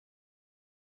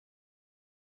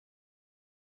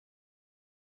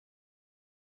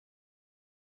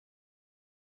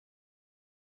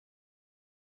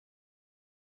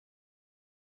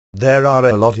There are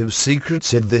a lot of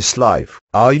secrets in this life.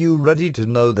 Are you ready to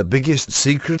know the biggest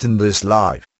secret in this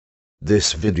life?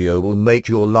 This video will make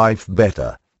your life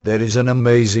better. There is an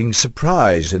amazing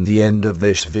surprise in the end of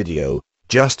this video.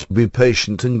 Just be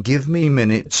patient and give me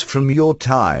minutes from your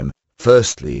time.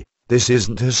 Firstly, this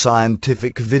isn't a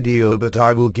scientific video, but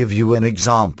I will give you an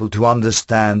example to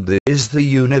understand this. Is the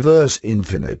universe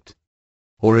infinite?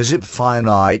 Or is it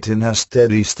finite in a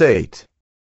steady state?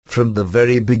 From the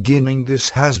very beginning this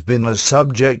has been a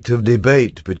subject of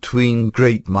debate between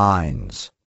great minds.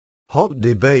 Hot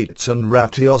debates and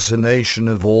ratiocination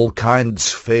of all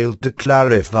kinds failed to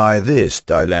clarify this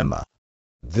dilemma.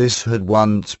 This had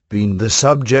once been the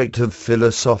subject of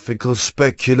philosophical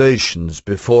speculations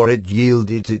before it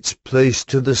yielded its place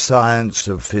to the science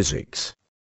of physics.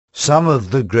 Some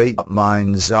of the great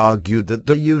minds argued that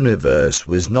the universe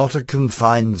was not a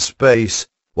confined space,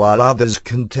 while others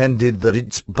contended that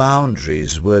its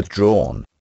boundaries were drawn.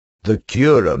 The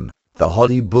Quran, the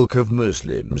holy book of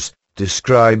Muslims,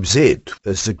 describes it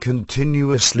as a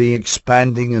continuously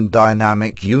expanding and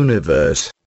dynamic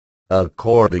universe.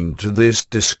 According to this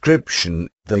description,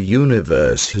 the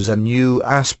universe has a new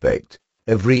aspect.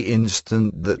 Every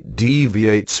instant that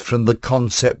deviates from the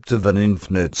concept of an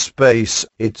infinite space,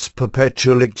 its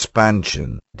perpetual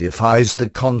expansion, defies the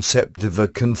concept of a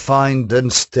confined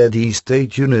and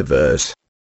steady-state universe.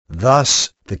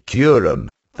 Thus, the Quran,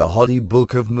 the holy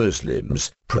book of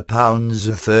Muslims, propounds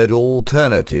a third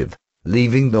alternative,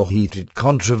 leaving the heated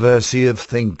controversy of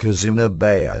thinkers in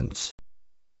abeyance.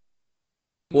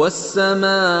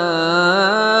 وَالسَّمَاءَ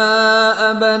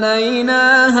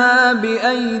بَنَيْنَاهَا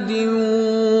بِأَيْدٍ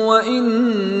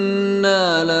وَإِنَّا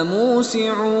لَمُوسِعُونَ.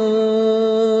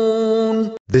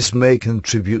 This may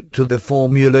contribute to the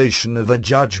formulation of a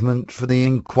judgment for the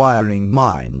inquiring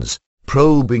minds,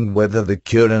 probing whether the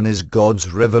Quran is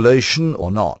God's revelation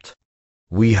or not.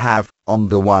 We have, on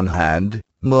the one hand,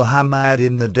 Muhammad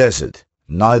in the desert,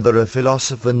 neither a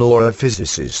philosopher nor a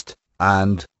physicist,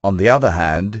 and, on the other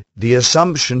hand, the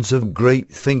assumptions of great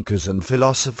thinkers and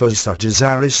philosophers such as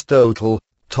Aristotle,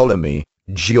 Ptolemy,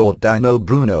 Giordano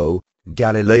Bruno,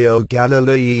 Galileo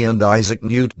Galilei and Isaac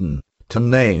Newton, to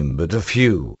name but a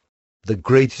few. The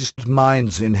greatest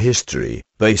minds in history,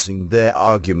 basing their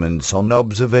arguments on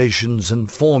observations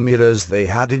and formulas they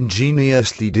had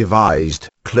ingeniously devised,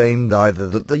 claimed either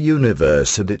that the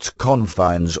universe had its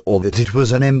confines or that it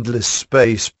was an endless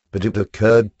space, but it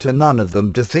occurred to none of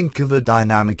them to think of a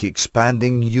dynamic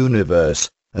expanding universe,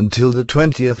 until the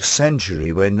 20th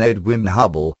century when Edwin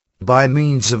Hubble, by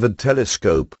means of a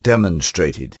telescope,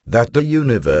 demonstrated that the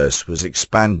universe was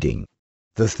expanding.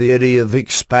 The theory of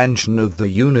expansion of the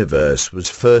universe was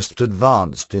first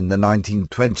advanced in the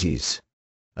 1920s.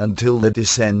 Until the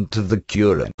descent of the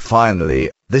Quran.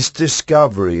 Finally, this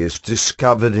discovery is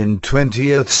discovered in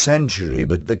 20th century,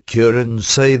 but the Quran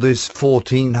say this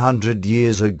 1400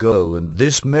 years ago, and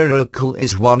this miracle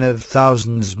is one of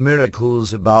thousands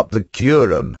miracles about the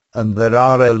Quran, and there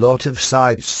are a lot of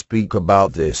sites speak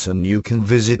about this, and you can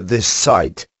visit this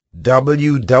site,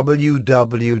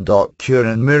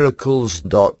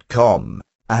 www.quranmiracles.com,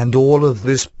 and all of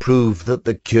this prove that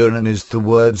the Quran is the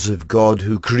words of God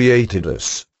who created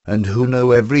us, and who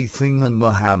know everything, and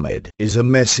Muhammad is a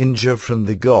messenger from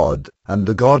the God, and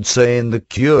the God say in the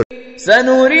Quran,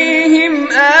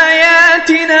 سَنُرِيهِمْ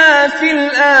آيَاتِنَا فِي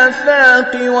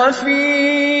الْآفَاقِ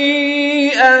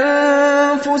وَفِي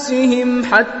أَنفُسِهِمْ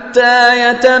حَتَّى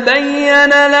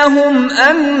يَتَبَيَّنَ لَهُمْ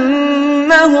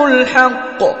أَنَّهُ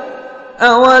الْحَقُّ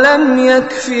أَوَلَمْ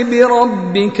يَكْفِ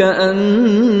بِرَبِّكَ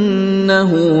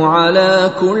أَنَّهُ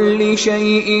عَلَى كُلِّ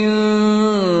شَيْءٍ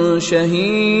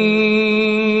شَهِيدٌ.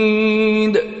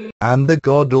 And the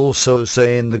God also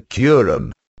say in the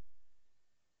Quran,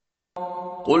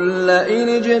 قُلْ لَئِنِ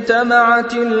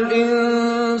اجْتَمَعَتِ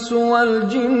الْإِنسُ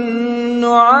وَالْجِنُّ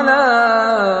عَلَىٰ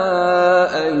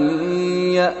أَن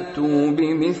يَأْتُوا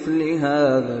بِمِثْلِ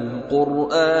هَٰذَا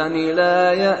الْقُرْآنِ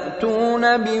لَا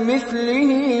يَأْتُونَ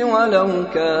بِمِثْلِهِ وَلَوْ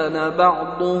كَانَ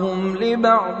بَعْضُهُمْ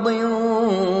لِبَعْضٍ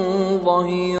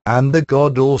ظَهِيرًا. And the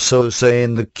God also say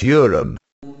in the Quran,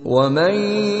 وَمَن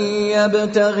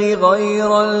يَبْتَغِ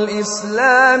غَيْرَ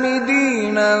الْإِسْلَامِ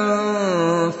دِينًا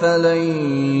فَلَن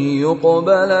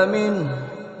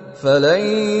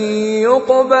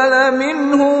يُقْبَلَ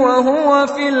مِنْهُ وَهُوَ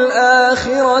فِي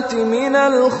الْآخِرَةِ مِنَ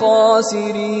الْخَاسِرِينَ.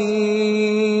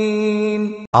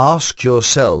 Ask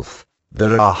yourself,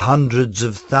 there are hundreds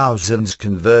of thousands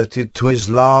converted to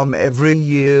Islam every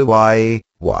year. Why?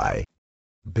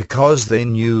 Because they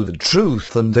knew the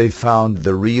truth and they found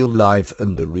the real life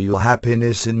and the real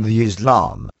happiness in the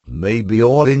Islam. Maybe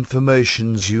all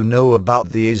informations you know about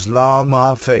the Islam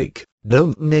are fake,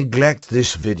 Don't neglect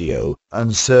this video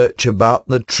and search about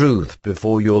the truth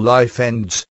before your life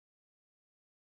ends.